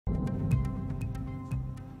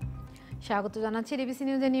স্বাগত জানাচ্ছি ডিবিসি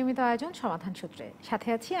নিউজের নিয়মিত আয়োজন সমাধান সূত্রে। সাথে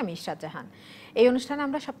আছি আমি ইশরাত জাহান। এই অনুষ্ঠানে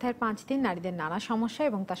আমরা সপ্তাহের 5 দিন নারীদের নানা সমস্যা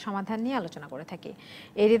এবং তার সমাধান নিয়ে আলোচনা করে থাকি।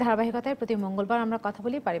 এরই ধারাবাহিকতায় প্রতি মঙ্গলবার আমরা কথা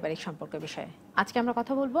বলি পারিবারিক সম্পর্কের বিষয়ে। আজকে আমরা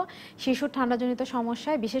কথা বলবো শিশুর ঠান্ডাজনিত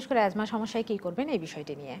সমস্যায়, বিশেষ করে অ্যাজমা সমস্যায় কী করবেন এই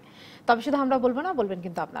বিষয়টি নিয়ে। তবে শুধু আমরা বলবো না, বলবেন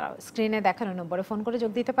কিন্তু আপনারাও। স্ক্রিনে দেখানো নম্বরে ফোন করে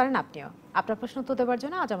যোগ দিতে পারেন আপনিও। আপনার প্রশ্ন উত্তর দেওয়ার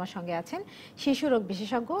জন্য আজ আমার সঙ্গে আছেন শিশু রোগ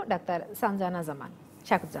বিশেষজ্ঞ ডাক্তার সানজানা জামান।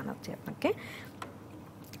 স্বাগত জানাচ্ছি আপনাকে।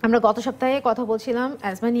 আমরা গত সপ্তাহে কথা বলছিলাম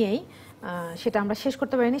অ্যাজমা নিয়েই, সেটা আমরা শেষ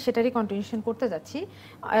করতে পারিনি, সেটারই কন্টিনিউশন করতে যাচ্ছি।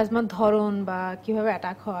 অ্যাজমার ধরন বা কিভাবে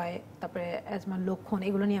অ্যাটাক হয়, তারপরে অ্যাজমার লক্ষণ,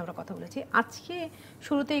 এগুলো নিয়ে আমরা কথা বলেছি। আজকে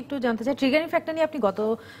শুরুতে একটু জানতে চাই, ট্রিগারিং ফ্যাক্টর নিয়ে আপনি গত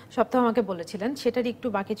সপ্তাহে আমাকে বলেছিলেন, সেটারই একটু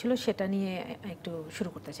বাকি ছিল, সেটা নিয়ে একটু শুরু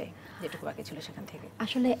করতে চাই, যেটুকু বাকি ছিল সেখান থেকে।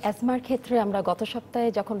 আসলে অ্যাজমার ক্ষেত্রে আমরা গত সপ্তাহে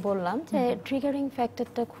যখন বললাম যে ট্রিগারিং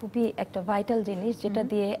ফ্যাক্টরটা খুবই একটা ভাইটাল জিনিস, যেটা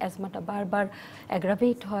দিয়ে অ্যাজমাটা বারবার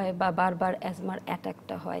অ্যাগ্রাভেট হয় বা বারবার অ্যাজমার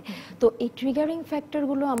অ্যাটাকটা হয়। তো এই ট্রিগারিং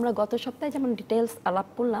ফ্যাক্টরগুলো আমরা গত সপ্তাহে যেমন ডিটেলস আলাপ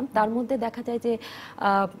করলাম, তার মধ্যে দেখা যায় যে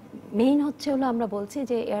মেইন হচ্ছে হলো আমরা বলছি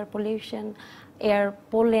যে এয়ার পলিউশন, এয়ার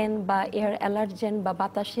পোলেন বা এয়ার অ্যালার্জেন বা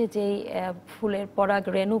বাতাসে যেই ফুলের পরাগ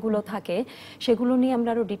রেণুগুলো থাকে, সেগুলো নিয়ে আমরা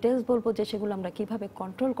আরও ডিটেলস বলবো যে সেগুলো আমরা কিভাবে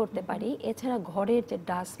কন্ট্রোল করতে পারি। এছাড়া ঘরের যে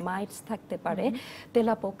ডাস্ট মাইটস থাকতে পারে,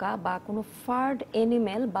 তেলাপোকা বা কোনো ফার্ড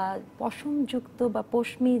এনিমেল বা পশমযুক্ত বা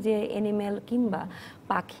পশমি যে এনিমেল কিংবা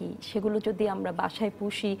পাখি, সেগুলো যদি আমরা বাসায়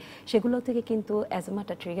পুষি, সেগুলো থেকে কিন্তু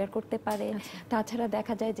অ্যাজমাটা ট্রিগার করতে পারে। তাছাড়া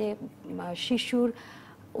দেখা যায় যে শিশুর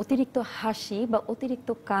অতিরিক্ত হাসি বা অতিরিক্ত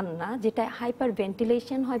কান্না, যেটা হাইপার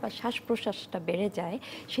ভেন্টিলেশন হয় বা শ্বাস প্রশ্বাসটা বেড়ে যায়,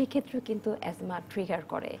 সেই ক্ষেত্রে কিন্তু অ্যাজমা ট্রিগার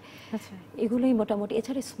করে। এগুলোই মোটামুটি।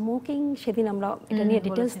 এছাড়া স্মোকিং, সেদিন আমরা এটা নিয়ে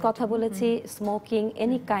ডিটেলস কথা বলেছি। Smoking,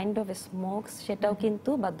 any kind of smokes, সেটাও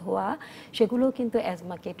কিন্তু বা ধোঁয়া, সেগুলোও কিন্তু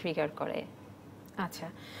অ্যাজমাকে ট্রিগার করে। আচ্ছা,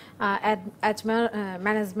 অ্যাজমার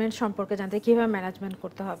ম্যানেজমেন্ট সম্পর্কে জানতে, কীভাবে ম্যানেজমেন্ট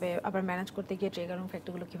করতে হবে, আবার ম্যানেজ করতে গিয়ে ট্রিগারিং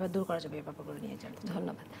ফ্যাক্টরগুলো কীভাবে দূর করা যাবে, এই ব্যাপারগুলো নিয়ে জানতে।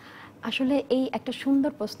 ধন্যবাদ। আসলে এই একটা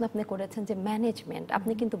সুন্দর প্রশ্ন আপনি করেছেন যে ম্যানেজমেন্ট,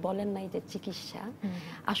 আপনি কিন্তু বলেন নাই যে চিকিৎসা।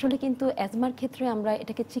 আসলে কিন্তু অ্যাজমার ক্ষেত্রে আমরা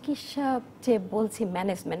এটাকে চিকিৎসা যে বলছি,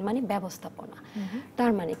 ম্যানেজমেন্ট মানে ব্যবস্থাপনা।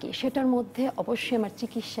 তার মানে কি, সেটার মধ্যে অবশ্যই আমার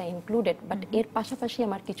চিকিৎসা ইনক্লুডেড, বাট এর পাশাপাশি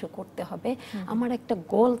আমার কিছু করতে হবে। আমার একটা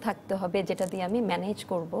গোল থাকতে হবে যেটা দিয়ে আমি ম্যানেজ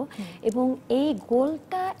করব, এবং এই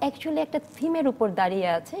গোলটা অ্যাকচুয়ালি একটা থিমের উপর দাঁড়িয়ে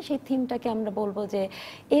আছে। সেই থিমটাকে আমরা বলবো যে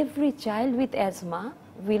every child with asthma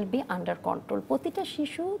will be under control. প্রতিটা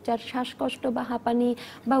শিশু যার শ্বাসকষ্ট বা হাঁপানি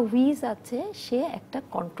বা হুইজ আছে, সে একটা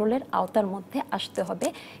কন্ট্রোলের আওতার মধ্যে আসতে হবে।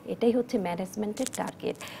 এটাই হচ্ছে ম্যানেজমেন্টের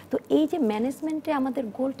টার্গেট। তো এই যে ম্যানেজমেন্টে আমাদের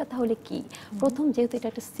গোলটা তাহলে কি? প্রথম, যেহেতু এটা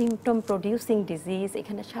একটা সিমটম প্রডিউসিং ডিজিজ,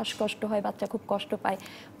 এখানে শ্বাসকষ্ট হয়, বাচ্চা খুব কষ্ট পায়,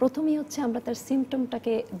 প্রথমেই হচ্ছে আমরা তার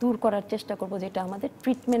সিমটমটাকে দূর করার চেষ্টা করব, যেটা আমাদের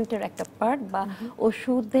ট্রিটমেন্টের একটা পার্ট, বা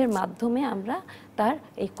ওষুধের মাধ্যমে আমরা তার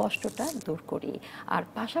এই কষ্টটা দূর করি। আর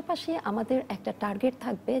পাশাপাশি আমাদের একটা টার্গেট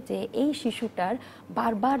থাকবে যে এই শিশুটার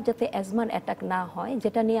বারবার যাতে অ্যাজমার অ্যাটাক না হয়,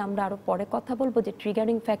 যেটা নিয়ে আমরা আরো পরে কথা বলবো, যে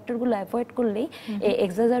ট্রিগারিং ফ্যাক্টরগুলো অ্যাভয়েড করলেই এই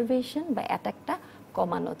এক্সাজারবেশন বা অ্যাটাকটা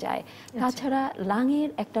কমানো যায়। তাছাড়া লাংয়ের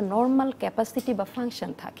একটা নর্মাল ক্যাপাসিটি বা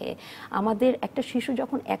ফাংশন থাকে। আমাদের একটা শিশু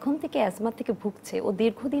যখন এখন থেকে অ্যাজমা থেকে ভুগছে, ও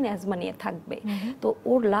দীর্ঘদিন অ্যাজমা নিয়ে থাকবে, তো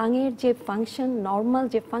ওর লাংয়ের যে ফাংশন, নর্মাল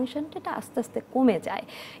যে ফাংশনটা, এটা আস্তে আস্তে কমে যায়,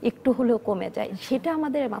 একটু হলেও কমে যায়। সেটা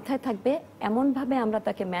আমাদের মাথায় থাকবে, এমনভাবে আমরা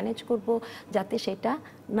তাকে ম্যানেজ করব যাতে সেটা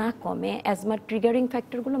না কমে। অ্যাজমার ট্রিগারিং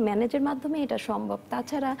ফ্যাক্টরগুলো ম্যানেজের মাধ্যমে এটা সম্ভব।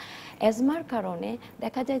 তাছাড়া অ্যাজমার কারণে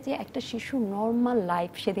দেখা যায় যে একটা শিশু নর্মাল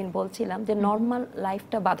লাইফ, সেদিন বলছিলাম যে নর্মাল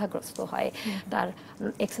লাইফটা বাধাগ্রস্ত হয়, তার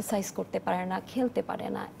এক্সারসাইজ করতে পারে না, খেলতে পারে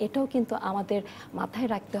না। এটাও কিন্তু আমাদের মাথায়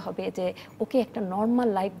রাখতে হবে যে ওকে একটা নর্মাল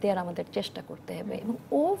লাইফ দেওয়ার আমাদের চেষ্টা করতে হবে। এবং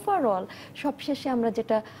ওভারঅল সবশেষে আমরা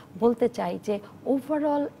যেটা বলতে চাই যে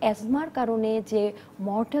ওভারঅল অ্যাজমার কারণে যে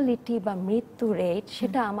মর্টালিটি বা মৃত্যু রেট,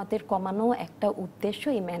 সেটা আমাদের কমানো একটা উদ্দেশ্য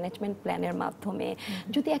এই ম্যানেজমেন্ট প্ল্যানের মাধ্যমে।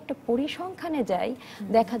 যদি একটা পরিসংখ্যানে যাই,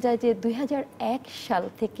 দেখা যায় যে 2001 সাল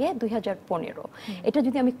থেকে 2015, এটা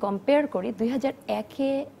যদি আমি কম্পেয়ার করি,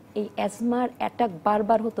 2001-এ এই অ্যাজমার অ্যাটাক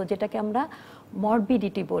বারবার হতো, যেটাকে আমরা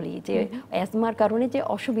মরবিডিটি বলি, যে অ্যাজমার কারণে যে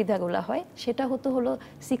অসুবিধাগুলো হয়, সেটা হলো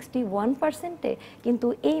 61%-এ। কিন্তু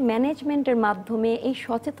এই ম্যানেজমেন্টের মাধ্যমে, এই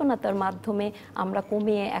সচেতনতার মাধ্যমে আমরা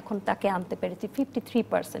কমিয়ে এখন তাকে আনতে পেরেছি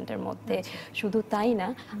 53%-এর মধ্যে। শুধু তাই না,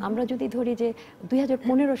 আমরা যদি ধরি যে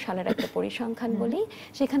 2015 সালের একটা পরিসংখ্যান বলি,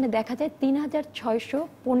 সেখানে দেখা যায়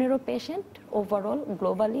 3615 পেশেন্ট ওভারঅল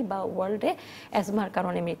গ্লোবালি বা ওয়ার্ল্ডে অ্যাজমার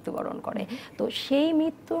কারণে মৃত্যুবরণ করে। তো সেই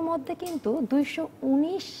মৃত্যুর মধ্যে কিন্তু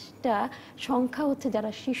 219টা সংখ্যা হচ্ছে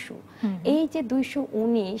যারা শিশু, এই যে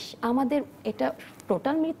 219 আমাদের এটা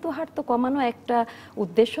টোটাল মৃত্যু হার তো কমানো একটা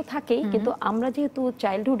উদ্দেশ্য থাকেই, কিন্তু আমরা যেহেতু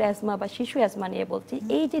চাইল্ডহুড অ্যাজমা বা শিশু অ্যাজমা নিয়ে বলছি,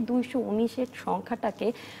 এই যে 219-এর সংখ্যাটাকে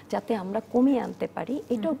যাতে আমরা কমিয়ে আনতে পারি,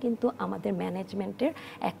 এটাও কিন্তু আমাদের ম্যানেজমেন্টের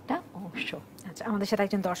একটা অংশ। আচ্ছা, আমাদের সাথে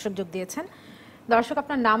একজন দর্শক যোগ দিয়েছেন। দর্শক,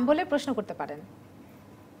 আপনার নাম বলে প্রশ্ন করতে পারেন।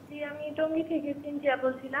 জি, আমি টঙ্গী থেকে সিনথিয়া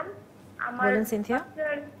বলছিলাম। আমার বলুন সিনথিয়া।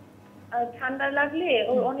 বাচ্চার ঠান্ডা লাগলে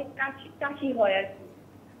ওর অনেক কাশি হয় আর কি।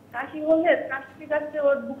 কাশি হলে কাশি কাশতে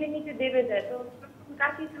ওর বুকের নিচে দেবে যায়, তো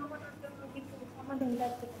কাশি থামানোর জন্য কিছু সমাধান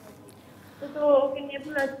থাকতে পারে। তো ওকে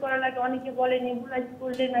নেবুলাইজ করা লাগে, অনেকে বলে নেবুলাইজ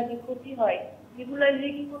করলে নাকি ক্ষতি হয়। নেবুলাইজে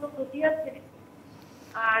কি কোনো ক্ষতি আছে?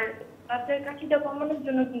 আর বাচ্চার কাশিটা কমানোর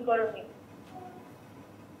জন্য কি করণীয়?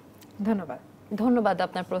 ধন্যবাদ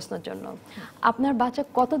আপনার প্রশ্নের জন্য। আপনার বাচ্চা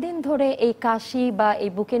কতদিন ধরে এই কাশি বা এই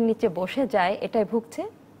বুকের নিচে বসে যায় এটাই ভুগছে?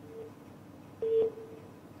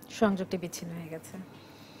 সংযোগটি বিচ্ছিন্ন হয়ে গেছে।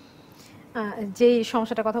 যেই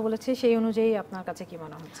সমস্যাটার কথা বলেছে সেই অনুযায়ী আপনার কাছে কি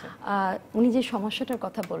মনে হচ্ছে? উনি যে সমস্যাটার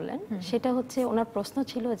কথা বললেন সেটা হচ্ছে, ওনার প্রশ্ন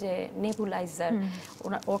ছিল যে নেবুলাইজার,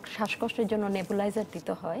 ওর শ্বাসকষ্টের জন্য নেবুলাইজার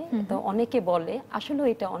দিতে হয়। তো অনেকে বলে, আসলে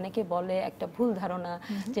এটা অনেকে বলে একটা ভুল ধারণা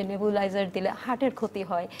যে নেবুলাইজার দিলে হার্টের ক্ষতি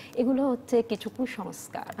হয়। এগুলো হচ্ছে কিছু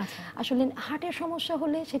কুসংস্কার। আসলে হার্টের সমস্যা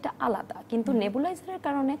হলে সেটা আলাদা, কিন্তু নেবুলাইজারের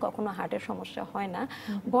কারণে কখনো হার্টের সমস্যা হয় না।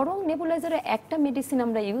 বরং নেবুলাইজারের একটা মেডিসিন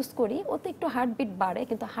আমরা ইউজ করি, ওতে একটু হার্টবিট বাড়ে,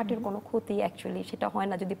 কিন্তু হার্টের কোনো ক্ষতি অ্যাকচুয়ালি সেটা হয়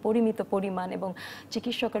না যদি পরিমিত পরিমাণ এবং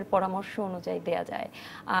চিকিৎসকের পরামর্শ অনুযায়ী দেয়া যায়।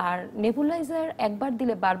 আর নেবুলাইজার একবার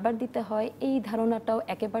দিলে বারবার দিতে হয়, এই ধারণাটাও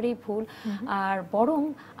একেবারেই ভুল। আর বরং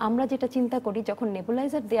আমরা যেটা চিন্তা করি, যখন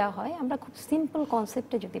নেবুলাইজার দেয়া হয়, আমরা খুব সিম্পল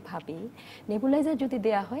কনসেপ্টে যদি ভাবি, নেবুলাইজার যদি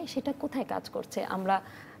দেয়া হয় সেটা কোথায় কাজ করছে? আমরা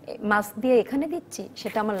মাস্ক দিয়ে এখানে দিচ্ছি,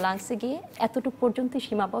 সেটা আমার লাংসে গিয়ে এতটুকু পর্যন্ত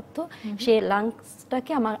সীমাবদ্ধ, সে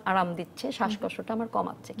লাংসটাকে আমার আরাম দিচ্ছে, শ্বাসকষ্টটা আমার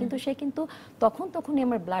কমাচ্ছে, কিন্তু সে কিন্তু তখনই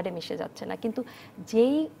আমার ব্লাডে মিশে যাচ্ছে না। কিন্তু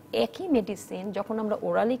যেই একই মেডিসিন যখন আমরা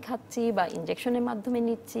ওরালি খাচ্ছি বা ইনজেকশনের মাধ্যমে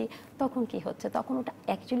নিচ্ছি, তখন কি হচ্ছে? তখন ওটা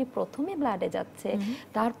অ্যাকচুয়ালি প্রথমে ব্লাডে যাচ্ছে,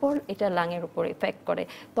 তারপর এটা লাংয়ের উপর এফেক্ট করে।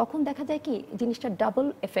 তখন দেখা যায় কি জিনিসটা ডাবল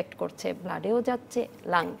এফেক্ট করছে, ব্লাডেও যাচ্ছে,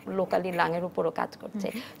 লোকালি লাংয়ের উপরও কাজ করছে।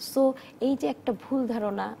 সো এই যে একটা ভুল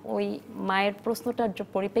ধারণা, ওই মায়ের প্রশ্নটার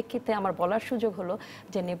পরিপ্রেক্ষিতে আমার বলার সুযোগ হলো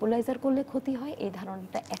যে নেবুলাইজার করলে ক্ষতি হয়, এই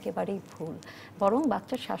ধারণাটা একেবারেই ভুল। বরং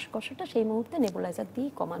বাচ্চার শ্বাসকষ্টটা সেই মুহূর্তে নেবুলাইজার দিয়ে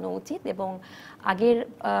কমানো উচিত। এবং আগের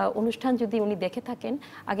অনুষ্ঠান যদি উনি দেখে থাকেন,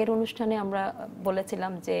 আগের অনুষ্ঠানে আমরা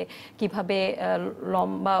বলেছিলাম যে কিভাবে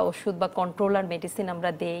লম্বা ওষুধ বা কন্ট্রোলার মেডিসিন আমরা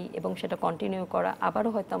দেই এবং সেটা কন্টিনিউ করা, আবারও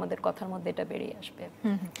হয়তো আমাদের কথার মধ্যে এটা বেরিয়ে আসবে।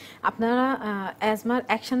 আপনারা অ্যাজমার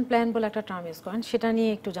অ্যাকশন প্ল্যান বলে একটা টার্ম ইউজ করেন, সেটা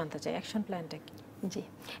নিয়ে একটু জানতে চাই। অ্যাকশন প্ল্যানটা কি? জি,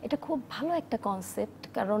 এটা খুব ভালো একটা কনসেপ্ট,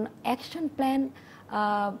 কারণ অ্যাকশন প্ল্যান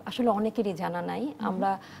আসলে অনেকেরই জানা নাই।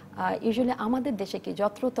 আমরা ইউজুয়ালি আমাদের দেশে কি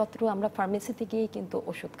যত্রতত্র আমরা ফার্মেসিতে গিয়ে কিন্তু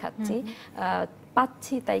ওষুধ খাচ্ছি,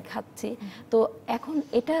 পাচ্ছি তাই খাচ্ছি। তো এখন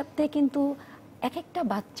এটাতে কিন্তু এক একটা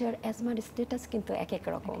বাচ্চার অ্যাজমার স্ট্যাটাস কিন্তু এক এক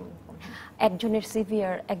রকম, একজনের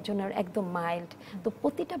সিভিয়ার, একজনের একদম মাইল্ড। তো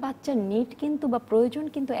প্রতিটা বাচ্চার নিড কিন্তু বা প্রয়োজন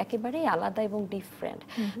কিন্তু একেবারেই আলাদা এবং ডিফারেন্ট।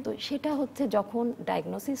 তো সেটা হচ্ছে যখন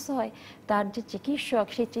ডায়াগনোসিস হয়, তার যে চিকিৎসক,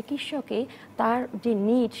 সেই চিকিৎসকে তার যে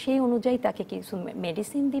নিড সেই অনুযায়ী তাকে কিছু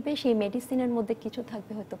মেডিসিন দিবে। সেই মেডিসিনের মধ্যে কিছু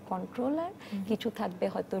থাকবে হয়তো কন্ট্রোলার, কিছু থাকবে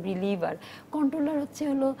হয়তো রিলিভার। কন্ট্রোলার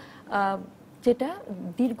হলো যেটা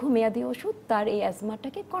দীর্ঘমেয়াদী ওষুধ, তার এই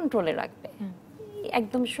অ্যাজমাটাকে কন্ট্রোলে রাখবে,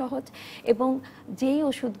 একদম সহজ। এবং যেই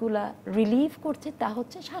ওষুধগুলা রিলিভ করছে তা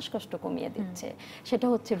হচ্ছে শ্বাসকষ্ট কমিয়ে দিচ্ছে, সেটা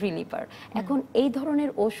হচ্ছে রিলিভার। এখন এই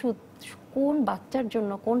ধরনের ওষুধ কোন বাচ্চার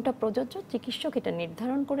জন্য কোনটা প্রযোজ্য, চিকিৎসক এটা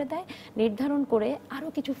নির্ধারণ করে দেয়। নির্ধারণ করে আরও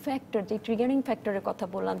কিছু ফ্যাক্টর, যে ট্রিগারিং ফ্যাক্টরের কথা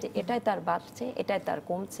বললাম, যে এটাই তার বাড়ছে, এটাই তার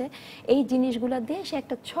কমছে, এই জিনিসগুলো দিয়ে সে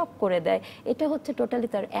একটা ছক করে দেয়। এটা হচ্ছে টোটালি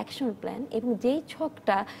তার অ্যাকশন প্ল্যান। এবং যেই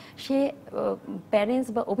ছকটা সে প্যারেন্টস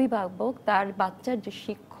বা অভিভাবক, তার বাচ্চার যে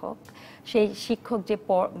শিক্ষক, সেই শিক্ষক যে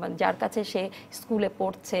যার কাছে সে স্কুলে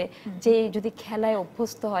পড়ছে, যে যদি খেলায়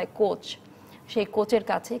অভ্যস্ত হয় কোচ, সেই কোচের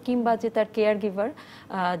কাছে, কিংবা যে তার কেয়ার গিভার,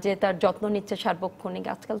 যে তার যত্ন নিচ্ছে সার্বক্ষণিক।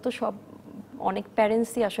 আজকাল তো সব অনেক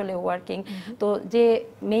প্যারেন্টসই আসলে ওয়ার্কিং, তো যে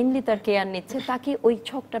মেইনলি তার কেয়ার নিচ্ছে, তাকে ওই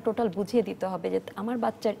ছকটা টোটাল বুঝিয়ে দিতে হবে যে আমার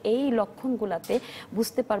বাচ্চার এই লক্ষণগুলাতে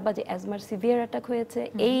বুঝতে পারবা যে অ্যাজমার সিভিয়ার অ্যাটাক হয়েছে,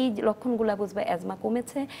 এই লক্ষণগুলা বুঝবা অ্যাজমা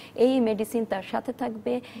কমেছে, এই মেডিসিন তার সাথে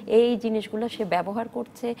থাকবে, এই জিনিসগুলো সে ব্যবহার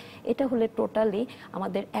করছে। এটা হলে টোটালি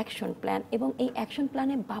আমাদের অ্যাকশন প্ল্যান। এবং এই অ্যাকশন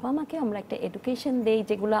প্ল্যানে বাবা মাকে আমরা একটা এডুকেশন দেই,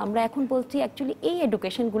 যেগুলো আমরা এখন বলছি অ্যাকচুয়ালি এই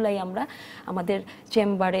এডুকেশনগুলাই আমরা আমাদের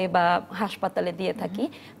চেম্বারে বা হাসপাতালে দিয়ে থাকি।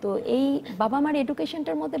 তো এই বাবা মার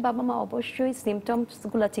এডুকেশনটার মধ্যে বাবা মা অবশ্যই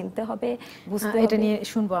সিমটমসগুলো চিনতে হবে, বুঝতে হবে। এটা নিয়ে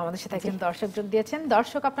শুনবো। আমাদের সাথে একজন দর্শক যোগ দিয়েছেন।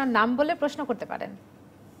 দর্শক, আপনার নাম বলে প্রশ্ন করতে পারেন।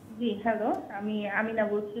 জি, হ্যালো, আমি আমিনা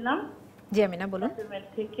বলছিলাম। জি আমিনা বলুন।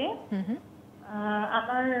 থেকে হুম হুম।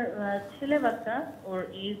 আমার ছেলে বাচ্চা, ওর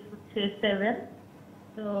এজ হচ্ছে 7।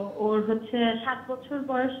 তো ওর হচ্ছে 7 বছর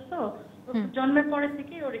বয়স। তো জন্মের পরে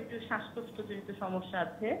থেকে ওর একটু শ্বাসকষ্ট জনিত সমস্যা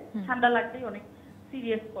আছে, ঠান্ডা লাগলেই অনেক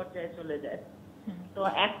সিরিয়াস পর্যায়ে চলে যায়। তো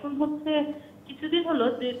এখন হচ্ছে কিছুদিন হলো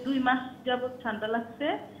যে 2 মাস যাবত ঠান্ডা লাগছে,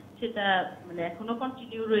 সেটা মানে এখনো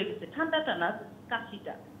কন্টিনিউ রয়ে গেছে, ঠান্ডাটা না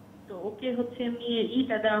কাশিটা। তো ওকে হচ্ছে এমনি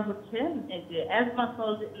ইটা দেওয়া হচ্ছে, এই যে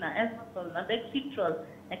অ্যাজমাসল না ডেক্সিট্রল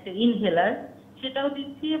একটা ইনহেলার, সেটাও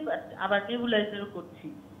দিচ্ছি, আবার নেবুলাইজারও করছি।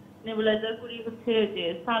 নেবুলাইজার করি হচ্ছে যে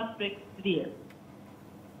সালফ্রেক্স দিয়ে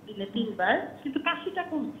দিনে 3 বার, কিন্তু কাশিটা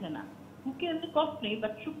কমছে না। বুকে এমনি কফ নেই,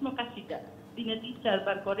 বাট শুকনো কাশিটা দিনে 3-4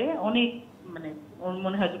 বার করে, অনেক মানে ওর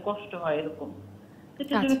মনে হয় যে কষ্ট হয় এরকম।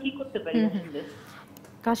 সেটার জন্য কি করতে পারি আসলে?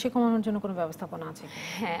 কাশি কমানোর জন্য কোনো ব্যবস্থাপনা আছে কি?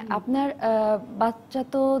 হ্যাঁ, আপনার বাচ্চা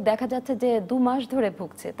তো দেখা যাচ্ছে যে 2 মাস ধরে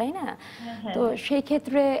ভুগছে, তাই না? তো সেই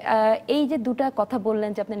ক্ষেত্রে এই যে দুটা কথা বললেন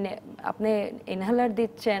যে আপনি ইনহেলার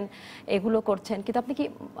দিচ্ছেন, এগুলো করছেন, কিন্তু আপনি কি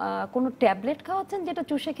কোনো ট্যাবলেট খাওয়াচ্ছেন যেটা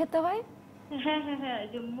চুষে খেতে হয়? হ্যাঁ হ্যাঁ হ্যাঁ,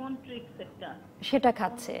 যে মন্ট্রিক্স একটা, সেটা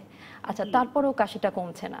খাচ্ছে। আচ্ছা, তারপরেও কাশিটা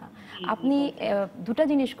কমছে না। আপনি দুটা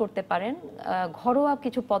জিনিস করতে পারেন, ঘরোয়া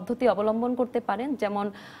কিছু পদ্ধতি অবলম্বন করতে পারেন, যেমন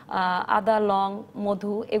আদা, লং,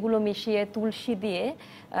 মধু এগুলো মিশিয়ে তুলসী দিয়ে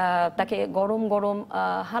তাকে গরম গরম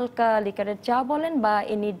হালকা লিকারের চা বলেন বা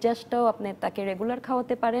এই নির্যাসটাও আপনি তাকে রেগুলার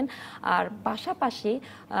খাওয়াতে পারেন। আর পাশাপাশি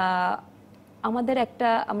আমাদের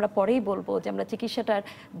আমরা পরেই বলবো যে আমরা চিকিৎসাটার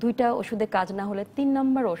 2টা ওষুধে কাজ না হলে 3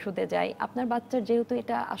 নম্বর ওষুধে যাই। আপনার বাচ্চার যেহেতু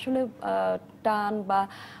এটা আসলে টান বা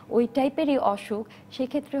ওই টাইপেরই অসুখ,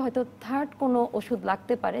 সেক্ষেত্রে হয়তো 3rd কোনো ওষুধ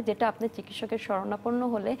লাগতে পারে, যেটা আপনি চিকিৎসকের শরণাপন্ন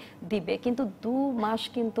হলে দিবে। কিন্তু 2 মাস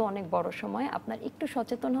কিন্তু অনেক বড় সময়, আপনার একটু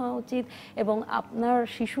সচেতন হওয়া উচিত এবং আপনার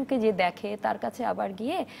শিশুকে যে দেখে তার কাছে আবার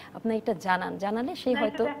গিয়ে আপনি এটা জানালে সে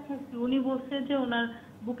হয়তো। উনি বলছে যে ওনার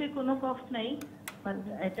বুকে কোনো কফ নাই,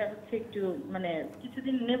 এটা হচ্ছে একটু মানে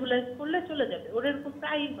কিছুদিন নেবুলাইজ করলে চলে যাবে, ওর এরকম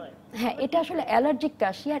প্রায়ই হয়। হ্যাঁ, এটা আসলে অ্যালার্জিক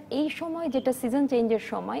কাশি, আর এই সময় যেটা সিজন চেঞ্জের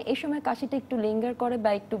সময়, এই সময় কাশিটা একটু লিঙ্গার করে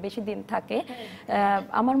বা একটু বেশি দিন থাকে।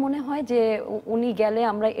 আমার মনে হয় যে উনি গেলে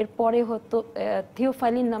আমরা এরপরে হয়তো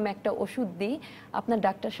থিওফাইলিন নামে একটা ওষুধ দিই, আপনার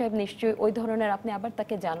ডাক্তার সাহেব নিশ্চয়ই ওই ধরনের, আপনি আবার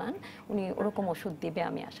তাকে জানান, উনি ওরকম ওষুধ দিবে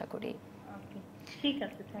আমি আশা করি। ঠিক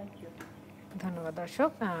আছে, থ্যাংক ইউ। ধন্যবাদ দর্শক,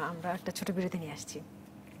 আমরা একটা ছোট বিরতি নিয়ে আসছি।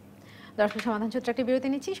 দর্শক, সমাধান সূত্রে একটি বিরতি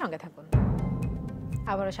নিচ্ছি, সঙ্গে থাকুন।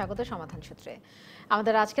 আবারও স্বাগত সমাধান সূত্রে।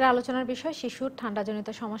 আমাদের আজকের আলোচনার বিষয় শিশুর ঠান্ডাজনিত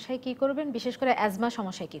সমস্যায় কি করবেন, বিশেষ করে অ্যাজমা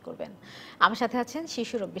সমস্যায় কি করবেন। আমার সাথে আছেন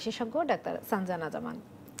শিশু রোগ বিশেষজ্ঞ ডাক্তার সঞ্জনা জামান।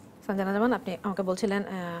 সঞ্জনা জামান, আপনি আমাকে বলছিলেন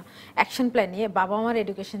অ্যাকশন প্ল্যান নিয়ে, বাবা মার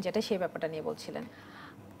এডুকেশন যেটা, সেই ব্যাপারটা নিয়ে বলছিলেন।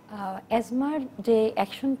 অ্যাজমার যে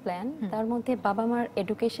অ্যাকশন প্ল্যান, তার মধ্যে বাবা মার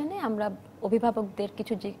এডুকেশনে আমরা অভিভাবকদের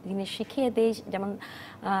কিছু জিনিস শিখিয়ে দেই। যেমন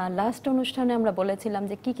লাস্ট অনুষ্ঠানে আমরা বলেছিলাম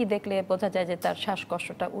যে কি কি দেখলে বোঝা যায় যে তার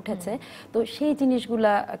শ্বাসকষ্টটা উঠেছে, তো সেই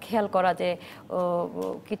জিনিসগুলা খেয়াল করা, যে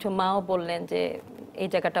কিছু মাও বললেন যে এই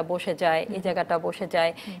জায়গাটা বসে যায়, এই জায়গাটা বসে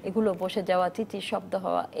যায়, এগুলো বসে যাওয়া, চিচির শব্দ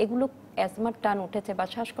হওয়া, এগুলো অ্যাজমার টান উঠেছে বা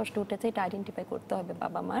শ্বাসকষ্ট উঠেছে, এটা আইডেন্টিফাই করতে হবে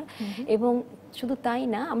বাবা মার। এবং শুধু তাই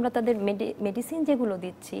না, আমরা তাদের মেডিসিন যেগুলো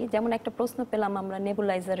দিচ্ছি, যেমন একটা প্রশ্ন পেলাম আমরা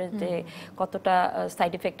নেবুলাইজারের যে কতটা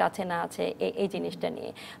সাইড এফেক্ট আছে না আছে এই জিনিসটা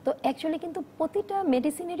নিয়ে। তো অ্যাকচুয়ালি কিন্তু প্রতিটা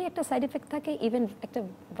মেডিসিনেরই একটা সাইড এফেক্ট থাকে, ইভেন একটা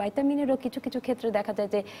ভাইটামিনেরও কিছু কিছু ক্ষেত্রে দেখা যায়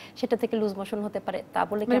যে সেটা থেকে লুজ মোশন হতে পারে। তা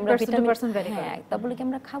বলে কি আমরা তা বলে কি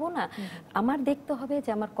আমরা খাবো না? আমার দেখতে হবে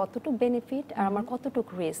যে আমার কতটুকু বেনিফিট আর আমার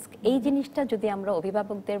কতটুকু রিস্ক। এই জিনিসটা যদি আমরা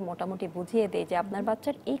অভিভাবকদের মোটামুটি বুঝিয়ে দেই যে আপনার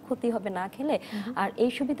বাচ্চার এই ক্ষতি হবে না খেলে, আর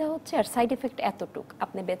এই সুবিধা হচ্ছে, আর সাইড এফেক্ট এতটুক,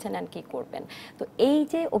 আপনি বেছে নেন কি করবেন। তো এই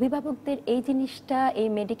যে অভিভাবকদের এই জিনিসটা, এই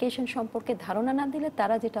মেডিকেশন সম্পর্কে ধারণা না দিলে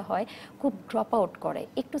তারা যেটা হয় খুব ড্রপ আউট করে।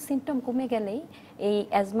 একটু সিমটম কমে গেলেই, এই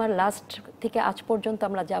অ্যাজমার লাস্ট থেকে আজ পর্যন্ত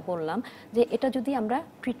আমরা যা বললাম, যে এটা যদি আমরা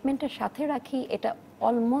ট্রিটমেন্টের সাথে রাখি, এটা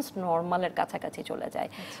অলমোস্ট নর্মালের কাছাকাছি চলে যায়।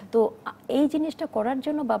 তো এই জিনিসটা করার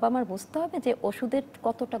জন্য বাবা মার বুঝতে হবে যে ওষুধের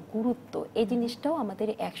কতটা গুরুত্ব, এই জিনিসটাও আমাদের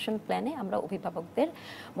অ্যাকশন প্ল্যানে আমরা অভিভাবকদের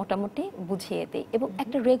মোটামুটি বুঝিয়ে দিই। এবং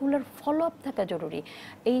একটা রেগুলার ফলো আপ থাকা জরুরি।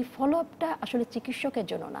 এই ফলো আপটা আসলে চিকিৎসকের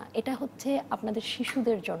জন্য না, এটা হচ্ছে আপনাদের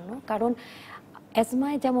শিশুদের জন্য। কারণ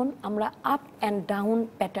অ্যাজমায় যেমন আমরা আপ অ্যান্ড ডাউন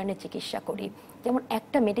প্যাটার্নে চিকিৎসা করি, যেমন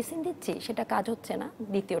একটা মেডিসিন দিচ্ছি, সেটা কাজ হচ্ছে না,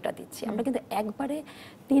 দ্বিতীয়টা দিচ্ছি, আমরা কিন্তু একবারে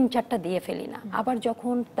 3-4টা দিয়ে ফেলি না। আবার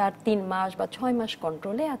যখন তার 3 মাস বা 6 মাস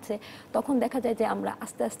কন্ট্রোলে আছে, তখন দেখা যায় যে আমরা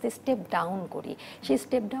আস্তে আস্তে স্টেপ ডাউন করি। সেই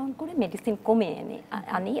স্টেপ ডাউন করে মেডিসিন কমে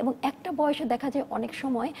আনি, এবং একটা বয়সে দেখা যায় অনেক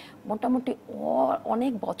সময় মোটামুটি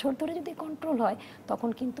অনেক বছর ধরে যদি কন্ট্রোল হয়, তখন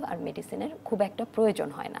কিন্তু আর মেডিসিনের খুব একটা প্রয়োজন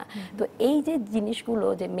হয় না। তো এই যে জিনিসগুলো,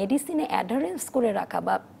 যে মেডিসিনে অ্যাডারেন্স করে রাখা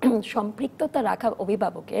বা সম্পৃক্ততা রাখা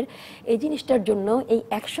অভিভাবকের, এই জিনিসটার জন্য এই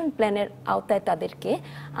অ্যাকশন প্ল্যানের আওতায় তাদেরকে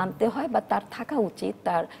আনতে হয় বা তার থাকা উচিত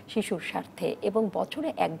তার শিশুর স্বার্থে, এবং বছরে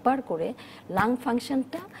একবার করে লাং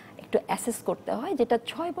ফাংশনটা একটু অ্যাসেস করতে হয়, যেটা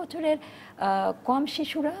 6 বছরের কম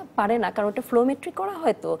শিশুরা পারে না, কারণ ওটা ফ্লোমেট্রি করা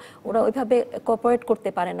হয়, তো ওরা ওইভাবে কোঅপারেট করতে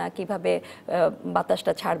পারে না, কিভাবে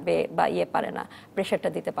বাতাসটা ছাড়বে বা পারে না, প্রেশারটা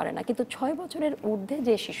দিতে পারে না। কিন্তু 6 বছরের ঊর্ধ্বে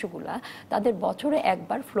যে শিশুগুলা, তাদের বছরে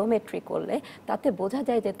একবার ফ্লোমেট্রি করলে তাতে বোঝা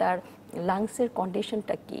যায় যে তার লাংসের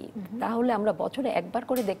কন্ডিশনটা কি। তাহলে আমরা বছরে একবার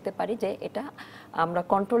করে দেখতে পারি যে এটা আমরা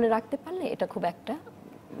কন্ট্রোলে রাখতে পারলে এটা খুব একটা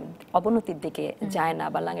অবনতির দিকে যায় না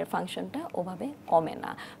বা লাংয়ের ফাংশনটা ওভাবে কমে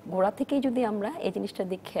না। গোড়া থেকেই যদি আমরা এই জিনিসটার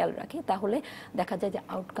দিকে খেয়াল রাখি তাহলে দেখা যায় যে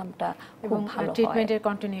আউটকামটা খুব ভালো হয়। ট্রিটমেন্টের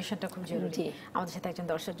কন্টিনিউশনটা খুব জরুরি। আমাদের সাথে একজন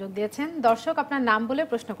দর্শক যোগ দিয়েছেন। দর্শক, আপনার নাম বলে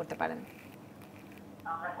প্রশ্ন করতে পারেন।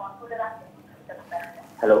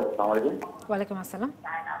 হ্যালো, আসসালামু আলাইকুম। ওয়ালাইকুম আসসালাম।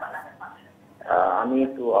 আমি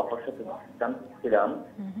একটু আপনার সাথে জানতেছিলাম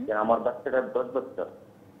যে আমার বাচ্চাটা 10 বছর,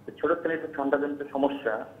 ছোট থেকে একটু ঠান্ডাজনিত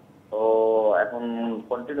সমস্যা, তো এখন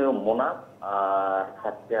কন্টিনিউ মোনা আর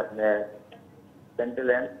সাথে আপনার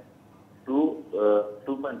সেন্টেলেন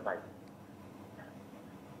 2.5।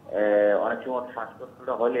 অনেক সময়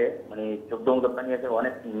শ্বাসকষ্টটা হলে মানে চোখ দমকা পানি আছে,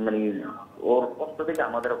 অনেক মানে ওর কষ্ট থেকে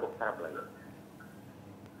আমাদেরও খুব খারাপ লাগে।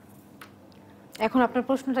 এখন আপনার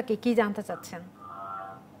প্রশ্নটা কি জানতে চাচ্ছেন?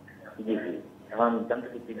 জি জি, এখন জানতে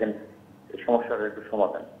চাচ্ছি এই সমস্যার একটু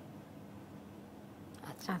সমাধান।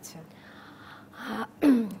 আচ্ছা,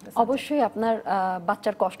 অবশ্যই আপনার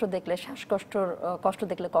বাচ্চার কষ্ট দেখলে, শ্বাসকষ্টর কষ্ট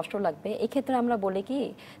দেখলে কষ্ট লাগবে। এই ক্ষেত্রে আমরা বলি কি,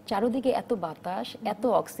 চারদিকে এত বাতাস, এত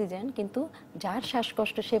অক্সিজেন, কিন্তু যার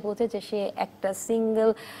শ্বাসকষ্ট সে বোঝে যে সে একটা সিঙ্গেল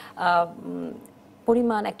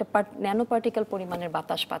পরিমাণ, একটা ন্যানো পার্টিকেল পরিমাণের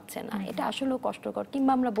বাতাস পাচ্ছে না। এটা আসলেও কষ্টকর।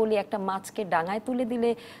 কিংবা আমরা বলি একটা মাছকে ডাঙায় তুলে দিলে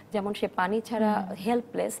যেমন সে পানি ছাড়া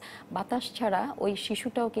হেল্পলেস, বাতাস ছাড়া ওই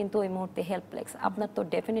শিশুটাও কিন্তু ওই মুহূর্তে হেল্পলেস। আপনার তো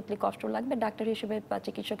ডেফিনেটলি কষ্ট লাগবে, ডাক্তার হিসেবে বা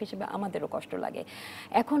চিকিৎসক হিসেবে আমাদেরও কষ্ট লাগে।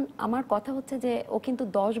 এখন আমার কথা হচ্ছে যে ও কিন্তু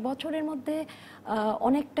 10 বছরের মধ্যে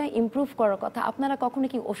অনেকটা ইমপ্রুভ করার কথা। আপনারা কখনো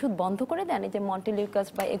কি ওষুধ বন্ধ করে দেন, এই যে মন্টেলিউকাস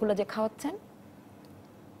বা এগুলো যে খাওয়াচ্ছেন?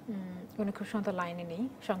 উনি খুব সুন্দর লাইনে নেই,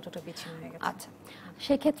 সংযোগটা বিচ্ছিন্ন হয়ে গেছে। আচ্ছা,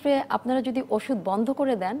 সেক্ষেত্রে আপনারা যদি ওষুধ বন্ধ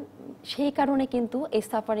করে দেন, সেই কারণে কিন্তু এই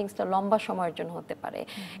সাফারিংসটা লম্বা সময়ের জন্য হতে পারে।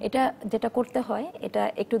 এটা যেটা করতে হয়, এটা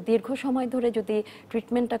একটু দীর্ঘ সময় ধরে যদি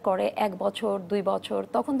ট্রিটমেন্টটা করে, 1 বছর 2 বছর,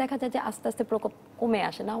 তখন দেখা যায় যে আস্তে আস্তে প্রকোপ কমে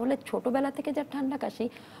আসে। না হলে ছোটবেলা থেকে যার ঠান্ডা কাশি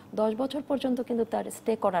 10 বছর পর্যন্ত কিন্তু তার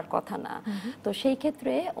স্টে করার কথা না। তো সেই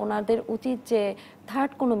ক্ষেত্রে ওনাদের উচিত যে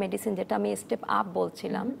থার্ড কোনো মেডিসিন, যেটা আমি স্টেপ আপ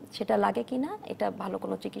বলছিলাম, সেটা লাগে কিনা এটা ভালো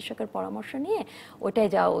কোনো চিকিৎসকের পরামর্শ নিয়ে ওইটাই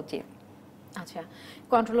যাওয়া উচিত। আচ্ছা,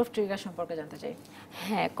 কন্ট্রোল অফ ট্রিগার সম্পর্কে জানতে চাই।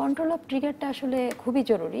 হ্যাঁ, কন্ট্রোল অফ ট্রিগারটা আসলে খুবই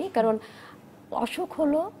জরুরি, কারণ অসুখ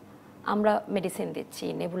হলো আমরা মেডিসিন দিচ্ছি,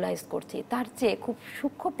 নেবুলাইজ করছি, তার চেয়ে খুব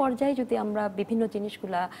সূক্ষ্ম পর্যায়ে যদি আমরা বিভিন্ন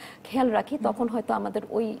জিনিসগুলা খেয়াল রাখি, তখন হয়তো আমাদের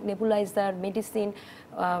ওই নেবুলাইজার মেডিসিন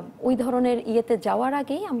ওই ধরনের ইয়েতে যাওয়ার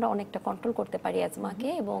আগেই আমরা অনেকটা কন্ট্রোল করতে পারি অ্যাজমাকে,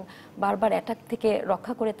 এবং বারবার অ্যাটাক থেকে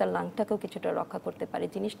রক্ষা করে তার লাংটাকেও কিছুটা রক্ষা করতে পারি।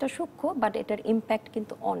 জিনিসটা সূক্ষ্ম, বাট এটার ইম্প্যাক্ট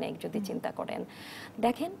কিন্তু অনেক যদি চিন্তা করেন।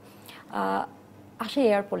 দেখেন, আসে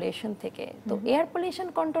এয়ার পলিউশন থেকে। তো এয়ার পলিউশন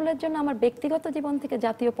কন্ট্রোলের জন্য আমার ব্যক্তিগত জীবন থেকে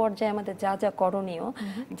জাতীয় পর্যায়ে আমাদের যা যা করণীয়,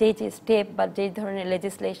 যে স্টেপ বা যে ধরনের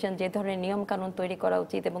লেজিসলেশন, যে ধরনের নিয়ম কানুন তৈরি করা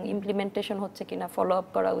উচিত এবং ইমপ্লিমেন্টেশন হচ্ছে কিনা ফলো আপ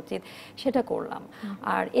করা উচিত, সেটা করলাম।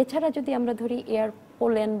 আর এছাড়া যদি আমরা ধরি এয়ার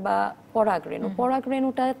পোলেন বা পরাগরেণু,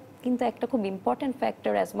 পরাগরেণুটা কিন্তু একটা খুব ইম্পর্টেন্ট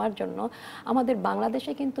ফ্যাক্টর অ্যাজমার জন্য। আমাদের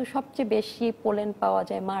বাংলাদেশে কিন্তু সবচেয়ে বেশি পোলেন পাওয়া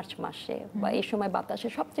যায় মার্চ মাসে, বা এই সময় বাতাসে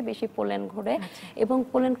সবচেয়ে বেশি পোলেন ঘোরে, এবং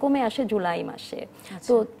পোলেন কমে আসে জুলাই মাসে।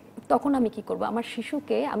 তো তখন আমি কি করব, আমার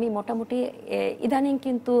শিশুকে আমি মোটামুটি ইদানিং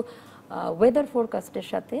কিন্তু ওয়েদার ফোরকাস্টের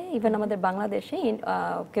সাথে, ইভেন আমাদের বাংলাদেশে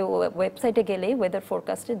কেউ ওয়েবসাইটে গেলেই ওয়েদার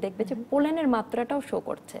ফোরকাস্টে দেখবে যে পোলেনের মাত্রাটাও শো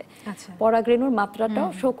করছে, পরাগরেণুর মাত্রাটাও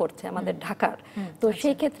শো করছে আমাদের ঢাকার। তো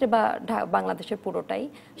সেই ক্ষেত্রে বা বাংলাদেশের পুরোটাই,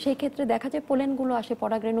 সেই ক্ষেত্রে দেখা যায় পোলেনগুলো আসে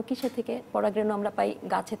পরাগরেণু কিসে থেকে? পরাগরেণু আমরা পাই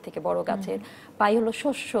গাছের থেকে, বড় গাছের, পাই হলো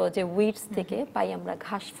শস্য যে উইডস থেকে, পাই আমরা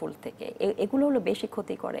ঘাস ফুল থেকে। এগুলো হলো বেশি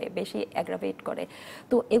ক্ষতি করে, বেশি অ্যাগ্রাভেট করে।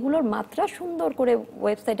 তো এগুলোর মাত্রা সুন্দর করে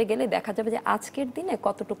ওয়েবসাইটে গেলে দেখা যাবে যে আজকের দিনে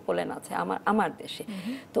কতটুকু পোলেন আছে আমার দেশে।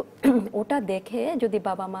 তো ওটা দেখে যদি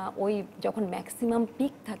বাবা মা ওই যখন ম্যাক্সিমাম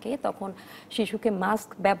পিক থাকে তখন শিশুকে মাস্ক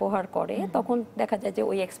ব্যবহার করে, তখন দেখা যায় যে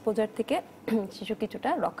ওই এক্সপোজার থেকে শিশু কিছুটা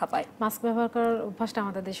রক্ষা পায়। মাস্ক ব্যবহার করার অভ্যাসটা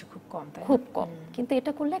আমাদের দেশে খুব কম, তাই খুব কম, কিন্তু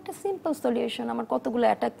এটা করলে একটা সিম্পল সলিউশন। আমার কতগুলো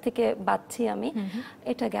অ্যাটাক থেকে বাঁচছি আমি,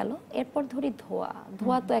 এটা গেল। এরপর ধরি ধোঁয়া।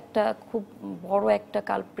 ধোঁয়া তো একটা খুব বড় একটা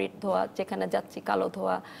কালপ্রিট। ধোঁয়া, যেখানে যাচ্ছি কালো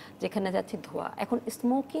ধোঁয়া, যেখানে যাচ্ছি ধোঁয়া। এখন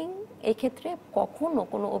স্মোকিং, এই ক্ষেত্রে কখনো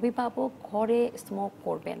কোনো অভিভাবক ঘরে স্মোক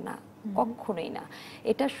করবে না, কখনোই না।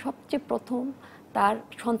 এটা সবচেয়ে প্রথম তার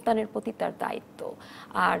সন্তানের প্রতি তার দায়িত্ব।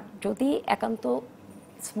 আর যদি একান্ত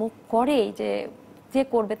স্মোক করে যে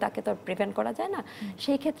করবে তাকে তো প্রিভেন্ট করা যায় না,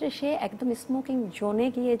 সেই ক্ষেত্রে সে একদম স্মোকিং জোনে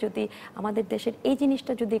গিয়ে যদি আমাদের দেশের এই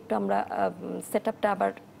জিনিসটা যদি একটু আমরা সেট আপটা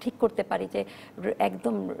আবার ঠিক করতে পারি যে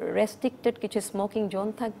একদম রেস্ট্রিক্টেড কিছু স্মোকিং জোন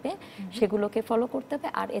থাকবে, সেগুলোকে ফলো করতে হবে।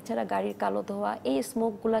 আর এছাড়া গাড়ির কালো ধোয়া, এই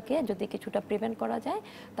স্মোকগুলোকে যদি কিছুটা প্রিভেন্ট করা যায়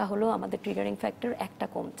তাহলেও আমাদের ট্রিগারিং ফ্যাক্টর একটা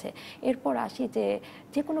কমছে। এরপর আসি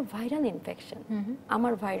যে কোনো ভাইরাল ইনফেকশন,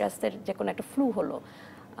 আমার ভাইরাসের যে কোনো একটা ফ্লু হলো,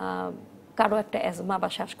 কারো একটা অ্যাজমা বা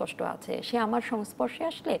শ্বাসকষ্ট আছে, সে আমার সংস্পর্শে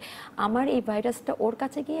আসলে আমার এই ভাইরাসটা ওর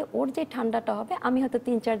কাছে গিয়ে ওর যে ঠান্ডাটা হবে, আমি হয়তো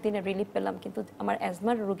 3-4 দিনের রিলিফ পেলাম, কিন্তু আমার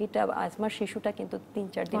অ্যাজমার রোগীটা, অ্যাজমার শিশুটা কিন্তু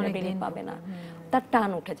 3-4 দিনের রিলিফ পাবে না, তার টান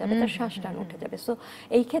উঠে যাবে, তার শ্বাস টান উঠে যাবে। সো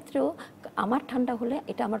এই ক্ষেত্রেও আমার ঠান্ডা হলে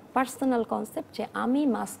এটা আমার পার্সোনাল কনসেপ্ট যে আমি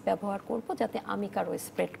মাস্ক ব্যবহার করব যাতে আমি কারো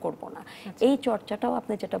স্প্রেড করব না। এই চর্চাটাও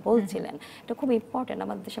আপনি যেটা বলছিলেন এটা খুব ইম্পর্টেন্ট।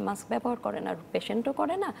 আমাদের দেশে মাস্ক ব্যবহার করে না, পেশেন্টও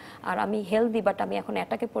করে না, আর আমি হেলদি বাট আমি এখন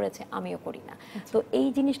অ্যাটাকে পড়েছে আমিও করি না। তো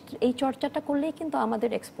এই চর্চাটা করলেই কিন্তু আমাদের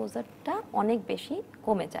এক্সপোজারটা অনেক বেশি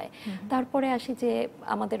কমে যায়। তারপরে আসি যে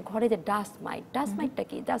আমাদের ঘরে যে ডাস্ট মাইটটা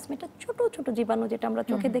কি? ডাস্ট মাইটটা ছোট ছোট জীবাণু যেটা আমরা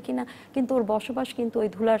চোখে দেখি না, কিন্তু ওর বসবাস কিন্তু ওই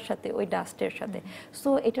ধুলার সাথে, ওই ডাস্টের সাথে। সো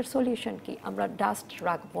এটার সলিউশন কি? আমরা ডাস্ট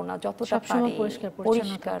রাখবো না, যতটা পারি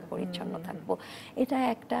পরিষ্কার পরিচ্ছন্ন থাকবো, এটা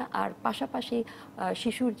একটা। আর পাশাপাশি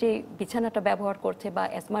শিশুর যে বিছানাটা ব্যবহার করছে বা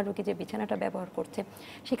অ্যাজমা রোগী যে বিছানাটা ব্যবহার করছে,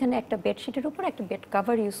 সেখানে একটা বেডশিটের উপর একটা বেড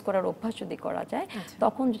কাভার ইউজ করার অভ্যাস যদি করা যায়,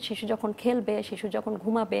 তখন শিশু যখন খেলবে, শিশু যখন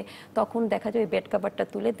ঘুমাবে, তখন দেখা যায় বেড কাভারটা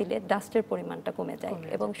তুলে দিলে ডাস্টের পরিমাণটা কমে যায়।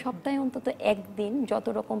 এবং সপ্তাহে অন্তত একদিন যত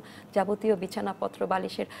রকম যাবতীয় বিছানাপত্র,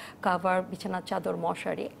 বালিশের কাভার, বিছানার চাদর,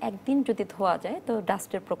 মশারি একদিন যদি ধোয়া যায় তো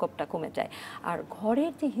ডাস্টের প্রকোপটা কমে যায়। আর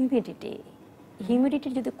ঘরের যে হিউমিডিটি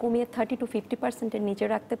যদি কমিয়ে 30 to 50% নিচে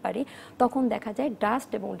রাখতে পারি, তখন দেখা যায় ডাস্ট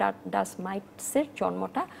এবং ডাস্ট মাইটসের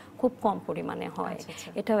জন্মটা খুব কম পরিমাণে হয়।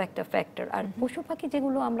 এটাও একটা ফ্যাক্টর। আর পশু পাখি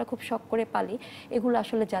যেগুলো আমরা খুব শখ করে পালি, এগুলো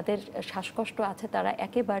আসলে যাদের শ্বাসকষ্ট আছে তারা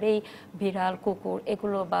একেবারেই বিড়াল, কুকুর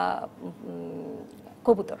এগুলো বা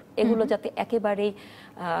কবুতর এগুলো যাতে একেবারেই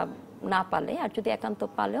না পালে, আর যদি একান্ত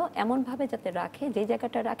পালেও এমনভাবে যাতে রাখে, যে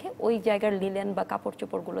জায়গাটা রাখে ওই জায়গার লিলেন বা কাপড়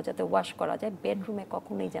চোপড়গুলো যাতে ওয়াশ করা যায়, বেডরুমে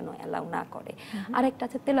কখনোই যেন অ্যালাউ না করে। আরেকটা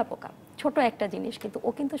আছে তেলাপোকা, ছোট একটা জিনিস কিন্তু ও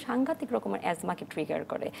কিন্তু সাংঘাতিক রকমের অ্যাজমাকে ট্রিগার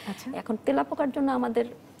করে। এখন তেলাপোকার জন্য আমাদের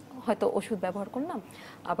হয়তো ওষুধ ব্যবহার করলাম,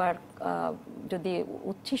 আবার যদি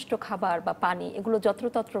উচ্ছিষ্ট খাবার বা পানি এগুলো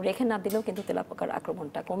যত্রতত্র রেখে না দিলেও কিন্তু তেলাপোকার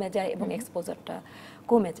আক্রমণটা কমে যায় এবং এক্সপোজারটা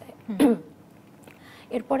কমে যায়।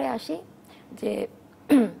 এরপরে আসি যে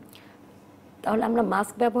তাহলে আমরা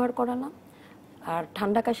মাস্ক ব্যবহার করালাম আর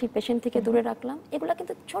ঠান্ডা কাশি পেশেন্ট থেকে দূরে রাখলাম, এগুলা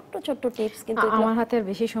কিন্তু ছোট্ট ছোট্ট টিপস। কিন্তু আমার হাতে আর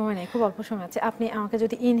বেশি সময় নেই, খুব অল্প সময় আছে, আপনি আমাকে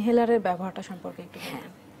যদি ইনহেলারের ব্যবহারটা সম্পর্কে একটু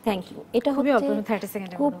বলেন। Thank you. এটা খুবই অল্প, 30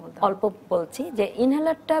 সেকেন্ডের খুব মধ্যে বলতে অল্প বলছি যে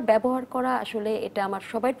ইনহেলারটা ব্যবহার করা আসলে এটা আমার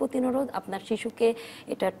সবাই প্রতি অনুরোধ, আপনার শিশুকে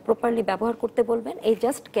এটা প্রপারলি ব্যবহার করতে বলবেন। এই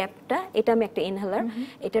জাস্ট ক্যাপটা, এটা আমি একটা ইনহেলার,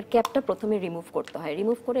 এটার ক্যাপটা প্রথমে রিমুভ করতে হয়,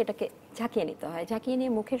 রিমুভ করে এটাকে ঝাঁকিয়ে নিতে হয়, ঝাঁকিয়ে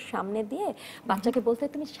নিয়ে মুখের সামনে দিয়ে বাচ্চাকে বলতে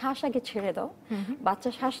হয় তুমি শ্বাস আগে ছেড়ে দাও, বাচ্চা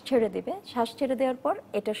শ্বাস ছেড়ে দিবে, শ্বাস ছেড়ে দেওয়ার পর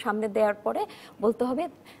এটার সামনে দেওয়ার পরে বলতে হবে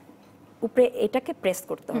উপরে, এটাকে প্রেস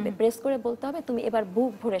করতে হবে, প্রেস করে বলতে হবে তুমি এবার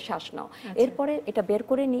বুক ভরে শ্বাস নাও। এরপরে এটা বের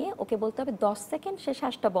করে নিয়ে ওকে বলতে হবে 10 সেকেন্ড সে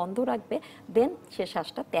শ্বাসটা বন্ধ রাখবে, দেন সে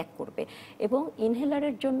শ্বাসটা ত্যাগ করবে। এবং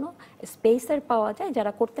ইনহেলারের জন্য স্পেসার পাওয়া যায়,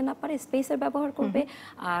 যারা করতে না পারে স্পেসার ব্যবহার করবে।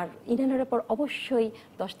 আর ইনহেলারের পর অবশ্যই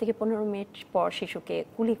 10 থেকে 15 মিনিট পর শিশুকে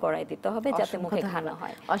কুলি করায় দিতে হবে যাতে মুখে ঘা না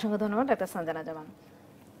হয়। অসংখ্য ধন্যবাদ ডাক্তার সঞ্জনা জামান।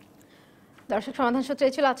 দর্শক, সমাধান সূত্র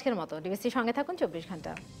এই ছিল আজকের মতো। ডিবিসির সঙ্গে থাকুন 24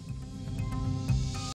 ঘন্টা।